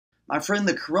My friend,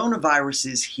 the coronavirus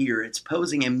is here. It's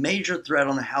posing a major threat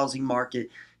on the housing market,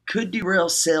 could derail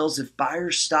sales if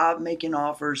buyers stop making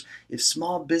offers, if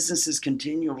small businesses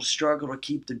continue to struggle to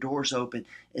keep the doors open,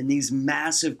 and these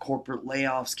massive corporate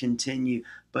layoffs continue.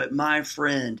 But my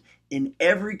friend, in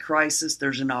every crisis,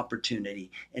 there's an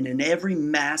opportunity. And in every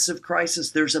massive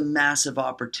crisis, there's a massive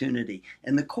opportunity.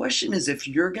 And the question is, if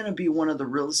you're going to be one of the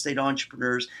real estate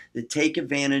entrepreneurs that take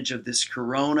advantage of this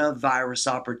coronavirus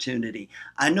opportunity.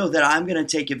 I know that I'm going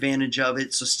to take advantage of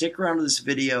it. So stick around to this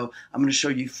video. I'm going to show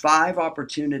you 5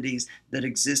 opportunities that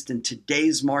exist in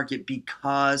today's market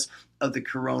because of the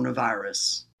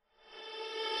coronavirus.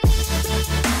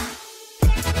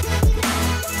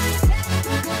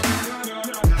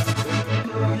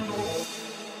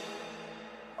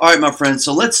 All right, my friends,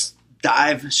 so let's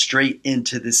dive straight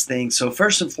into this thing. So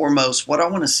first and foremost, what I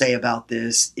want to say about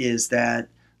this is that,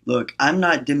 look, I'm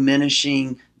not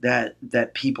diminishing that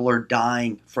people are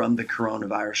dying from the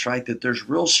coronavirus, right? That there's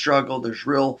real struggle, there's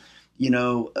real,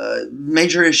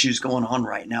 major issues going on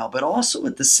right now. But also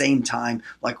at the same time,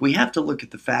 like, we have to look at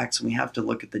the facts and we have to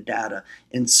look at the data.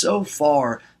 And so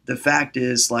far, the fact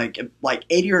is like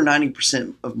 80 or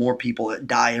 90% of more people that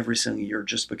die every single year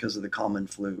just because of the common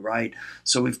flu, right?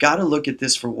 So we've got to look at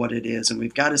this for what it is, and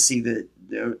we've got to see that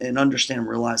and understand and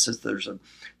realize that there's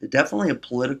definitely a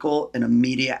political and a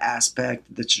media aspect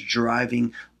that's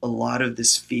driving a lot of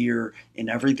this fear and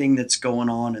everything that's going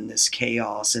on in this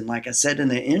chaos. And like I said in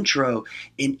the intro,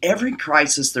 in every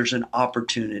crisis, there's an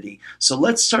opportunity. So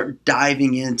let's start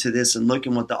diving into this and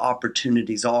looking what the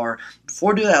opportunities are.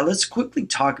 Before we do that, let's quickly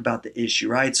talk about the issue,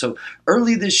 right? So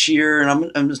early this year, and I'm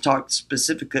going to talk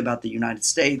specifically about the United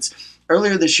States.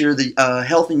 Earlier this year, the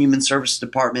Health and Human Services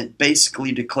Department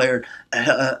basically declared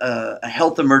a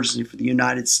health emergency for the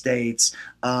United States,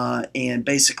 and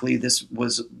basically this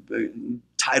was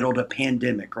titled a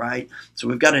pandemic, right? So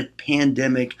we've got a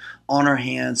pandemic on our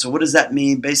hands. So what does that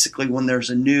mean? Basically, when there's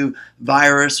a new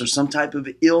virus or some type of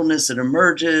illness that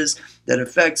emerges that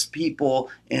affects people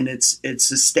and it's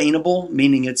sustainable,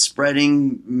 meaning it's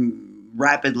spreading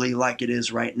rapidly like it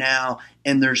is right now,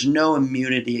 and there's no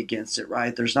immunity against it,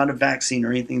 right? There's not a vaccine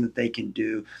or anything that they can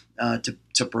do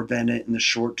to prevent it in the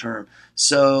short term.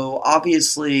 So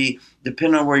obviously,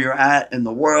 depending on where you're at in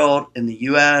the world, in the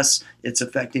US, it's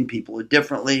affecting people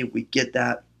differently. We get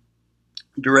that.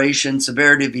 Duration,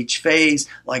 severity of each phase,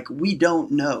 like, we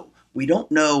don't know. We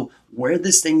don't know where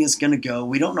this thing is going to go.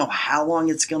 We don't know how long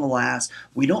it's going to last.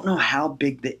 We don't know how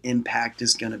big the impact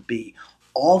is going to be.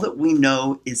 All that we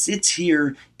know is it's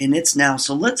here and it's now.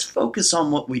 So let's focus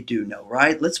on what we do know,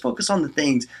 right? Let's focus on the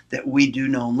things that we do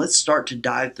know, and let's start to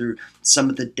dive through some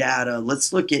of the data.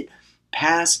 Let's look at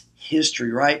past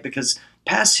history, right? Because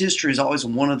past history is always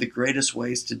one of the greatest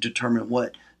ways to determine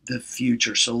what the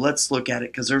future. So let's look at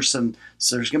it, because there's going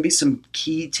to be some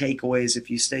key takeaways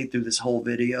if you stay through this whole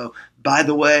video. By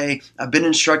the way, I've been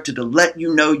instructed to let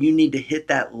you know you need to hit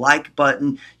that like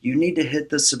button. You need to hit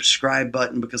the subscribe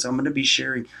button, because I'm going to be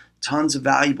sharing tons of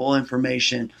valuable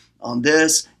information on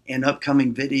this and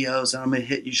upcoming videos. And I'm going to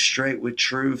hit you straight with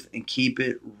truth and keep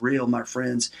it real, my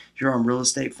friends, here on Real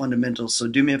Estate Fundamentals. So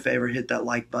do me a favor, hit that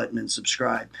like button and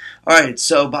subscribe. All right,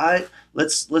 so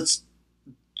let's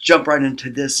jump right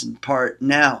into this part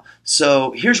now.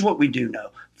 So here's what we do know.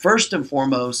 First and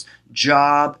foremost,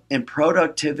 job and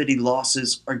productivity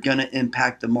losses are going to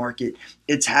impact the market.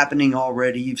 It's happening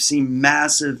already. You've seen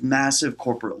massive, massive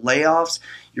corporate layoffs.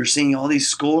 You're seeing all these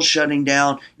schools shutting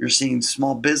down. You're seeing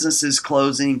small businesses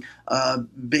closing,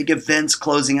 big events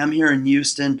closing. I'm here in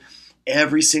Houston.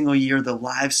 Every single year, the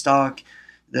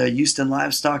Houston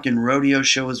Livestock and Rodeo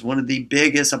Show is one of the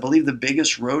biggest, I believe the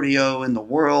biggest rodeo in the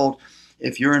world.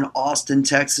 If you're in Austin,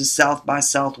 Texas, South by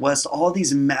Southwest, all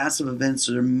these massive events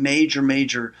that are major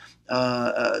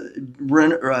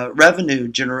revenue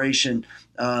generation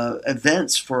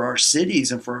events for our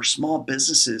cities and for our small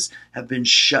businesses have been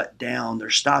shut down. They're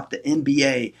stopped. The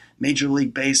NBA, Major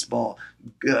League Baseball,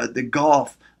 the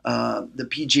golf, the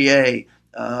PGA,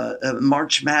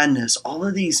 March Madness, all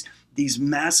of these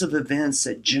massive events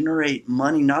that generate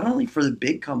money, not only for the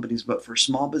big companies, but for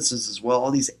small businesses as well. All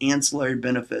these ancillary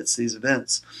benefits, these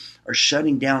events are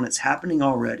shutting down. It's happening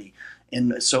already.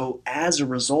 And so as a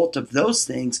result of those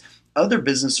things, other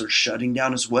businesses are shutting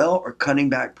down as well, or cutting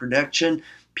back production.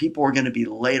 People are going to be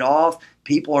laid off.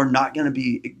 People are not going to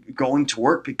be going to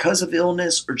work because of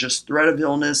illness or just threat of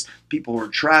illness. People are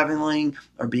traveling,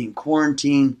 are being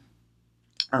quarantined.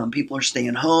 People are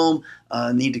staying home,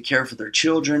 need to care for their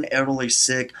children, elderly,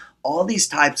 sick. All these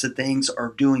types of things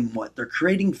are doing what? They're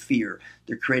creating fear.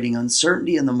 They're creating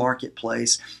uncertainty in the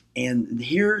marketplace. And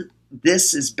here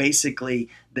this is basically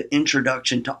the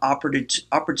introduction to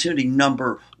opportunity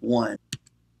number one.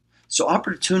 So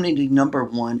opportunity number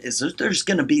one is that there's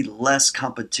going to be less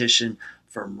competition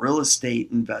from real estate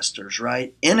investors,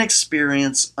 right?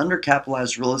 Inexperienced,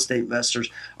 undercapitalized real estate investors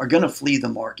are going to flee the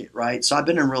market, right? So I've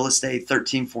been in real estate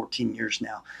 13, 14 years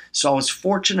now. So I was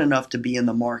fortunate enough to be in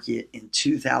the market in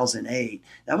 2008.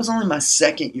 That was only my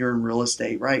second year in real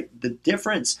estate, right? The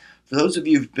difference, for those of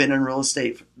you who've been in real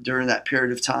estate during that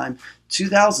period of time,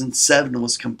 2007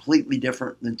 was completely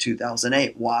different than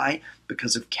 2008. Why?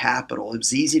 Because of capital. It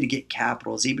was easy to get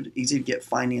capital. It was easy to get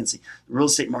financing. The real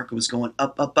estate market was going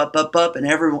up, up, up, up, up, and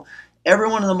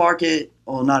everyone in the market,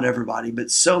 well, not everybody,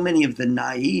 but so many of the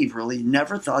naive really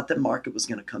never thought the market was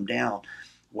going to come down.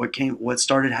 What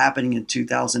started happening in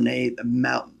 2008,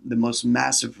 the most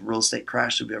massive real estate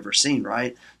crash we've ever seen,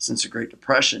 right? Since the Great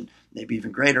Depression, maybe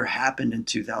even greater, happened in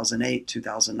 2008,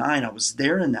 2009. I was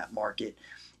there in that market,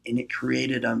 and it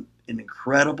created an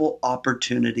incredible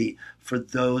opportunity for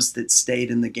those that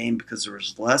stayed in the game because there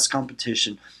was less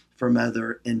competition from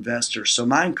other investors. So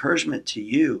my encouragement to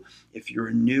you, if you're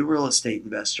a new real estate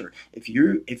investor, if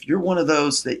you're one of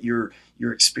those that you're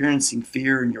experiencing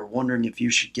fear and you're wondering if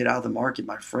you should get out of the market,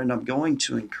 my friend, I'm going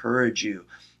to encourage you.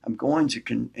 I'm going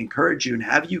to encourage you and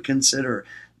have you consider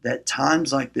that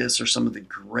times like this are some of the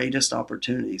greatest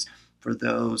opportunities for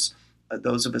those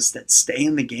of us that stay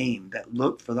in the game, that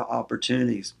look for the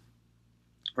opportunities,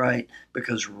 right?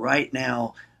 Because right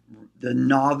now, the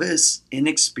novice,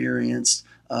 inexperienced,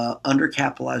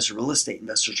 undercapitalized real estate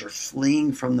investors are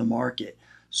fleeing from the market.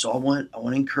 So I want to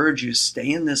encourage you to stay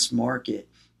in this market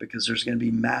because there's going to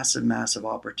be massive, massive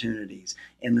opportunities.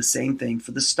 And the same thing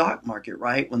for the stock market,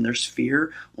 right? When there's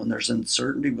fear, when there's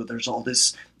uncertainty, when there's all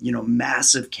this,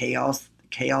 massive chaos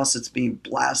that's being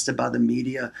blasted by the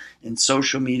media and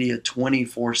social media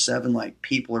 24/7, like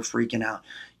people are freaking out.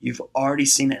 You've already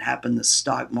seen it happen in the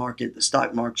stock market. The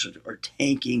stock markets are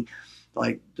tanking,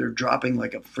 like they're dropping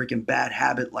like a freaking bad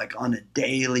habit, like on a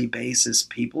daily basis.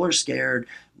 People are scared.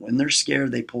 When they're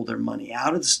scared, they pull their money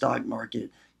out of the stock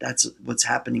market. That's what's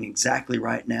happening exactly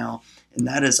right now. And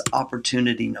that is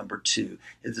opportunity number two,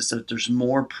 is that there's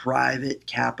more private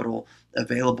capital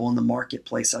available in the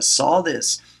marketplace. I saw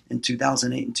this in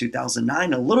 2008 and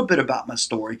 2009. A little bit about my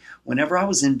story. Whenever I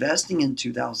was investing in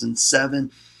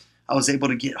 2007, I was able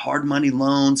to get hard money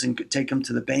loans and take them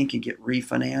to the bank and get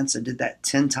refinanced. I did that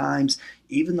 10 times,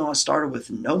 even though I started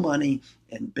with no money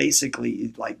and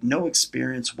basically like no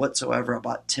experience whatsoever. I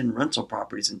bought 10 rental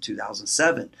properties in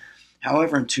 2007.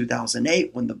 However, in 2008,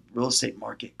 when the real estate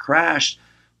market crashed,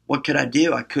 what could I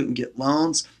do? I couldn't get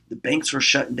loans. The banks were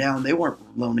shutting down. They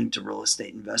weren't loaning to real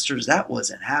estate investors. That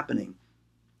wasn't happening.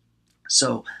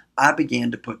 So I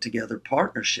began to put together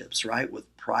partnerships, right, with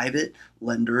private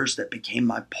lenders that became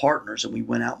my partners, and we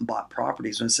went out and bought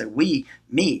properties. When I say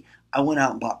I went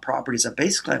out and bought properties. I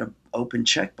basically had an open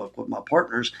checkbook with my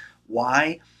partners.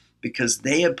 Why? Because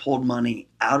they had pulled money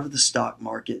out of the stock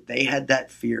market. They had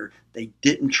that fear. They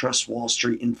didn't trust Wall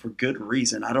Street, and for good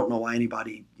reason. I don't know why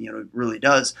anybody, really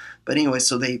does. But anyway,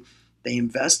 so they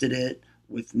invested it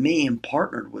with me and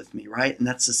partnered with me, right? And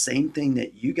that's the same thing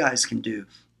that you guys can do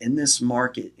in this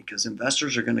market, because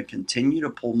investors are going to continue to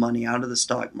pull money out of the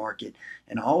stock market.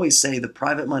 And I always say the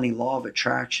private money law of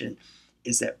attraction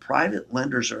is that private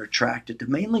lenders are attracted to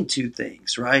mainly two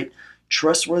things, right?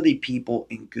 Trustworthy people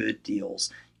and good deals.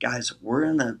 Guys, we're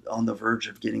on the verge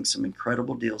of getting some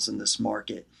incredible deals in this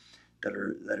market that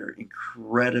are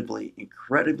incredibly,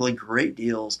 incredibly great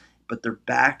deals, but they're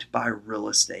backed by real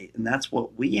estate. And that's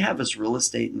what we have as real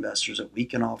estate investors that we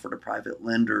can offer to private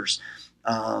lenders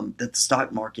that the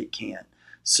stock market can't.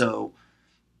 So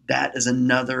that is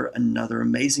another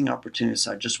amazing opportunity.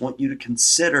 So I just want you to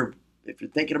consider, if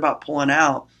you're thinking about pulling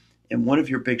out, and one of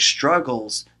your big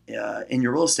struggles in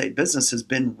your real estate business has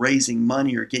been raising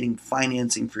money or getting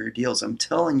financing for your deals. I'm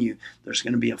telling you, there's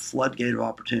going to be a floodgate of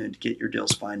opportunity to get your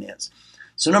deals financed.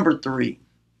 So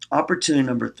opportunity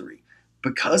number three,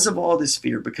 because of all this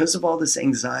fear, because of all this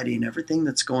anxiety and everything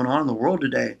that's going on in the world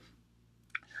today,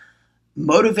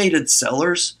 motivated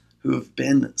sellers who have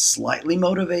been slightly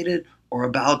motivated or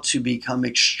about to become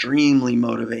extremely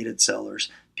motivated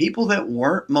sellers. People that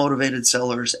weren't motivated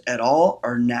sellers at all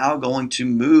are now going to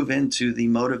move into the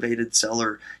motivated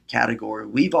seller category.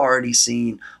 We've already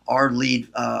seen our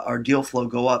deal flow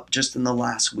go up just in the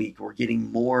last week. We're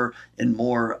getting more and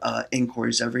more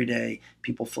inquiries every day.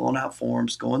 People filling out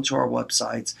forms, going to our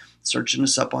websites, searching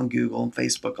us up on Google and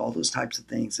Facebook, all those types of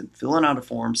things, and filling out a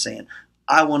form saying,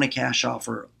 I want a cash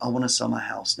offer. I want to sell my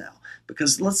house now.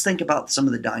 Because let's think about some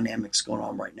of the dynamics going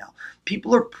on right now.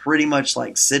 People are pretty much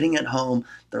like sitting at home.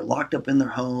 They're locked up in their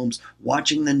homes,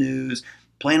 watching the news,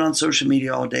 playing on social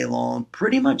media all day long,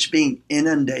 pretty much being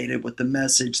inundated with the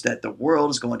message that the world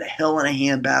is going to hell in a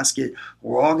handbasket.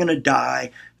 We're all going to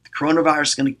die. The coronavirus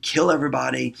is going to kill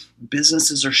everybody.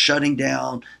 Businesses are shutting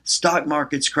down. Stock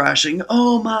market's crashing.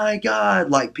 Oh my God.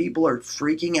 Like people are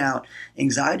freaking out.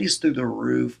 Anxiety's through the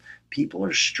roof. People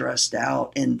are stressed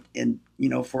out. And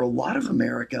for a lot of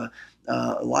America,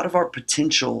 a lot of our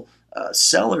potential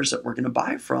sellers that we're going to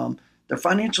buy from, their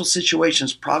financial situation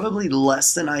is probably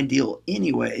less than ideal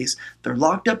anyways. They're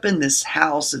locked up in this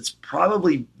house. It's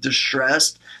probably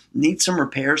distressed, needs some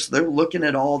repairs. So they're looking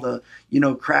at all the,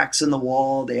 cracks in the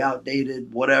wall, the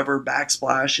outdated whatever,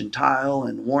 backsplash and tile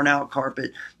and worn out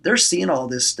carpet. They're seeing all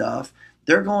this stuff.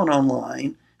 They're going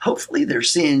online. Hopefully they're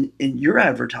seeing in your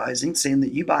advertising, saying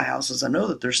that you buy houses. I know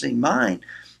that they're seeing mine.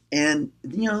 And,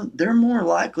 they're more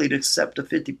likely to accept a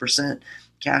 50%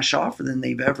 cash offer than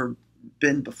they've ever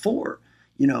been before,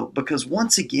 because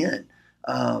once again,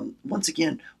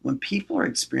 when people are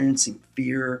experiencing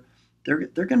fear, they're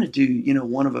going to do,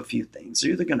 one of a few things.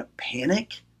 They're either going to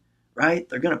panic, right?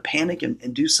 They're going to panic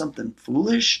and do something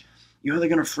foolish. They're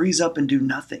going to freeze up and do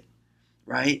nothing,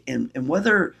 right? And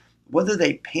whether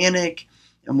they panic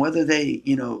and whether they,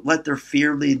 let their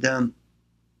fear lead them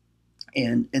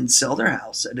and sell their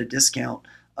house at a discount,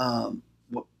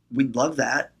 we'd love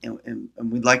that, and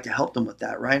we'd like to help them with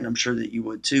that, right? And I'm sure that you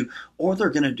would too. Or they're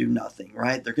going to do nothing,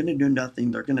 right? They're going to do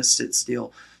nothing. They're going to sit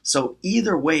still. So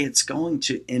either way, it's going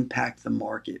to impact the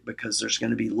market because there's going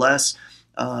to be less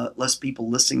people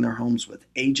listing their homes with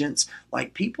agents.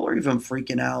 Like people are even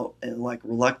freaking out and like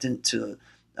reluctant to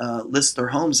list their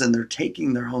homes, and they're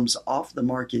taking their homes off the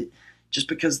market just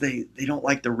because they don't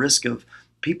like the risk of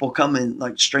people coming,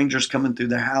 like strangers coming through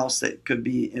their house that could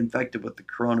be infected with the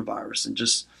coronavirus, and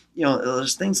just,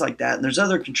 there's things like that. And there's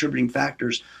other contributing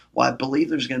factors why I believe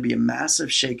there's going to be a massive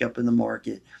shakeup in the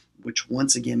market, which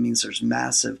once again means there's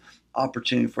massive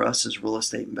opportunity for us as real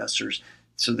estate investors.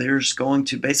 So there's going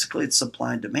to, basically it's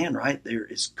supply and demand, right? There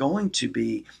is going to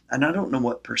be, and I don't know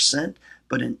what percent,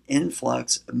 but an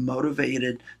influx of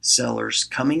motivated sellers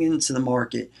coming into the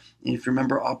market. And if you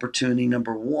remember opportunity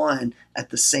number one at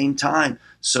the same time,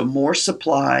 so more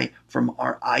supply from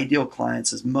our ideal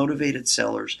clients as motivated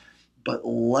sellers, but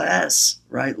less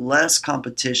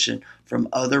competition from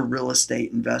other real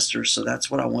estate investors. So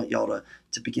that's what I want y'all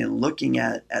to begin looking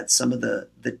at some of the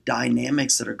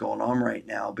dynamics that are going on right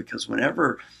now, because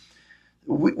whenever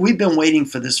we've been waiting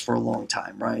for this for a long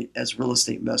time, right? As real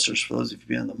estate investors, for those of you who've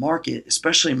been in the market,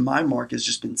 especially my market has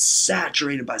just been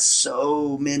saturated by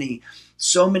so many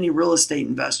real estate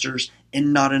investors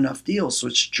and not enough deals. So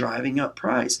it's driving up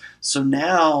price. So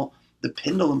now the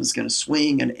pendulum is going to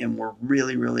swing, and we're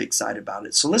really, really excited about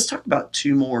it. So let's talk about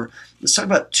two more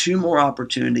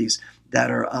opportunities that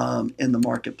are in the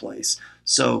marketplace.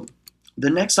 So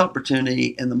the next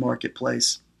opportunity in the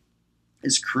marketplace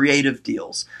is creative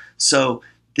deals. So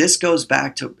this goes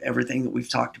back to everything that we've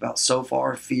talked about so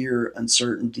far: fear,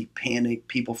 uncertainty, panic,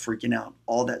 people freaking out,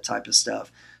 all that type of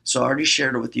stuff. So I already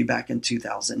shared it with you back in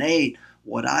 2008.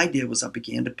 What I did was I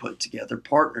began to put together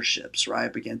partnerships, right? I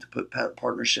began to put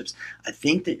partnerships. I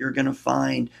think that you're going to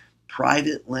find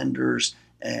private lenders,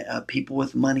 people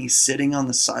with money sitting on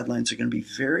the sidelines are going to be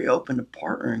very open to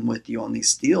partnering with you on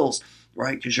these deals,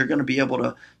 right? Because you're going to be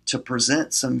able to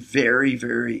present some very,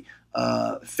 very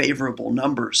favorable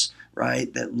numbers,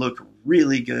 right? That look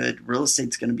really good. Real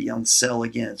estate's going to be on sale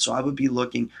again. So I would be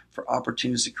looking for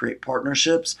opportunities to create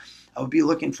partnerships. I would be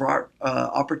looking for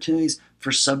opportunities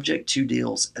for subject to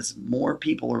deals. As more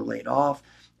people are laid off,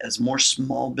 as more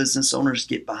small business owners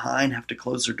get behind, have to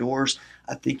close their doors,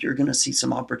 I think you're going to see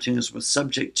some opportunities with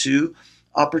subject to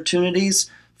opportunities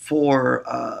for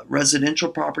residential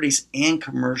properties and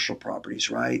commercial properties,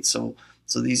 right? So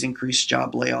these increased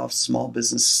job layoffs, small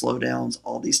business slowdowns,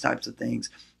 all these types of things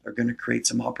are going to create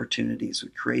some opportunities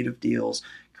with creative deals,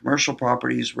 commercial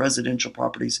properties, residential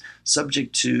properties,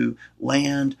 subject to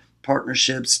land,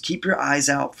 partnerships. Keep your eyes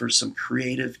out for some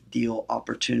creative deal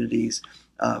opportunities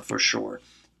for sure.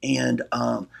 And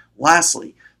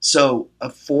lastly, so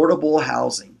affordable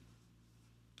housing.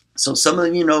 So some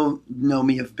of you know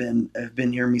me, have been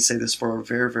hearing me say this for a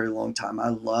very, very long time. I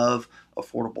love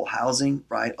affordable housing,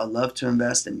 right? I love to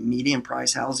invest in median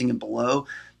price housing and below,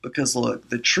 because look,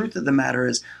 the truth of the matter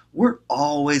is we're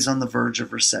always on the verge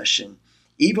of recession.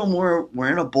 Even when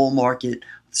we're in a bull market,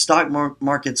 stock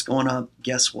market's going up,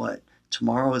 guess what?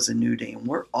 Tomorrow is a new day, and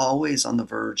we're always on the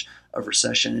verge of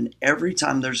recession. And every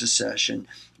time there's a recession,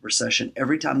 recession,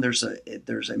 every time there's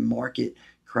a market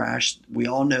crash, we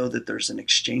all know that there's an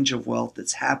exchange of wealth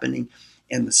that's happening,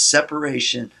 and the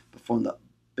separation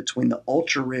between the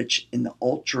ultra rich and the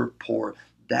ultra poor,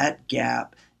 that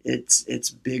gap, it's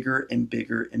bigger and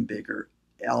bigger and bigger.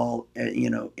 All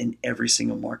in every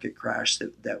single market crash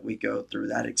that we go through,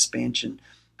 that expansion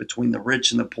between the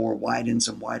rich and the poor widens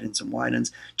and widens and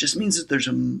widens. Just means that there's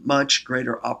a much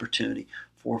greater opportunity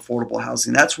for affordable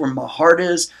housing. That's where my heart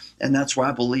is, and that's where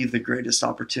I believe the greatest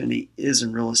opportunity is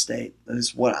in real estate. That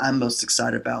is what I'm most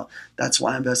excited about. That's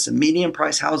why I invest in medium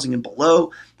price housing and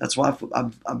below. That's why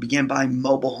I began buying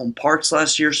mobile home parks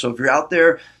last year. So if you're out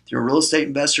there, if you're a real estate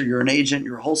investor, you're an agent,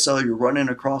 you're a wholesaler, you're running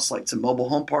across like some mobile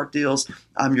home park deals,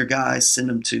 I'm your guy. Send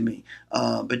them to me.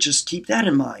 But just keep that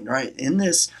in mind, right? In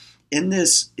this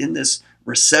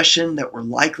recession that we're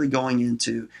likely going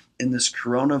into, in this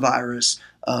coronavirus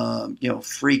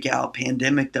freak out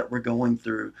pandemic that we're going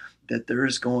through, that there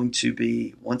is going to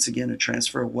be, once again, a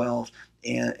transfer of wealth.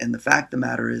 And the fact of the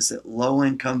matter is that low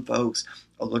income folks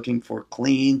are looking for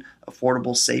clean,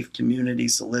 affordable, safe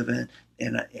communities to live in.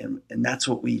 And that's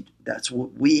what we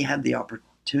have the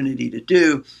opportunity to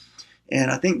do. And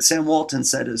I think Sam Walton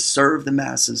said is serve the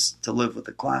masses to live with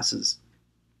the classes.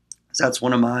 So that's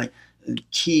one of my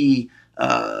key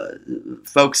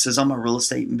focuses on my real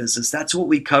estate and business. That's what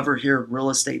we cover here, real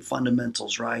estate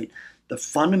fundamentals, right? The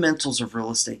fundamentals of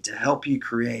real estate to help you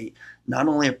create not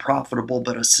only a profitable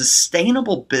but a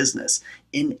sustainable business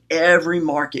in every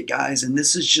market, guys. And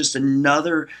this is just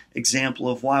another example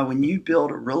of why when you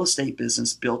build a real estate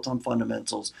business built on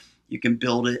fundamentals, you can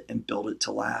build it and build it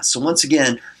to last. So once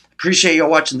again, appreciate y'all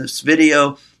watching this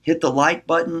video. Hit the like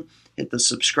button. Hit the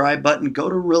subscribe button. Go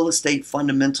to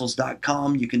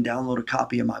realestatefundamentals.com. You can download a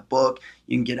copy of my book.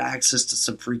 You can get access to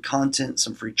some free content,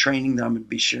 some free training that I'm going to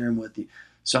be sharing with you.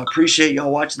 So I appreciate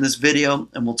y'all watching this video,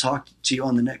 and we'll talk to you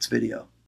on the next video.